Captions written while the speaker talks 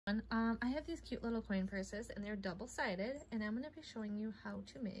I have these cute little coin purses and they're double-sided, and I'm going to be showing you how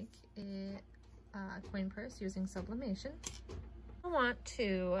to make a coin purse using sublimation. I want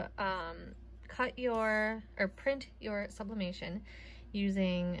to print your sublimation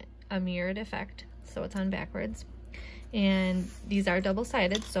using a mirrored effect, so it's on backwards, and these are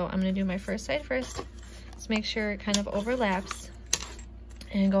double-sided, so I'm going to do my first side first. Just make sure it kind of overlaps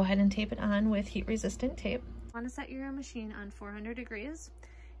and go ahead and tape it on with heat-resistant tape. You want to set your machine on 400 degrees,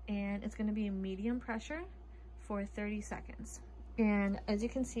 and it's going to be medium pressure for 30 seconds. And as you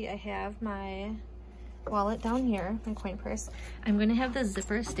can see, I have my wallet down here, my coin purse. I'm going to have the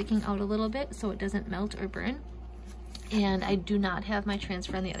zipper sticking out a little bit so it doesn't melt or burn. And I do not have my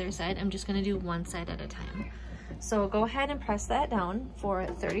transfer on the other side. I'm just going to do one side at a time. So go ahead and press that down for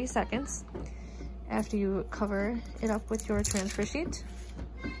 30 seconds after you cover it up with your transfer sheet.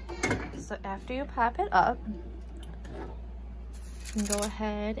 So after you pop it up, you can go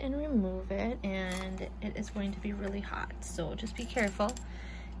ahead and remove it, and it is going to be really hot, so just be careful.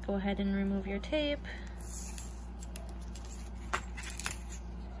 Go ahead and remove your tape.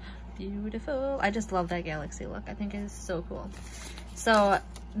 Beautiful. I just love that galaxy look. I think it is so cool. So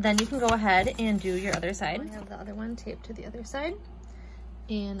then you can go ahead and do your other side. I have the other one taped to the other side,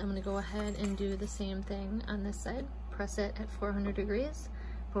 and I'm going to go ahead and do the same thing on this side. Press it at 400 degrees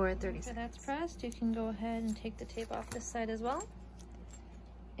for 30 seconds. So that's pressed. You can go ahead and take the tape off this side as well.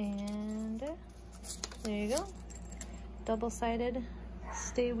 And there you go. Double-sided,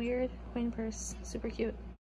 stay weird coin purse. Super cute.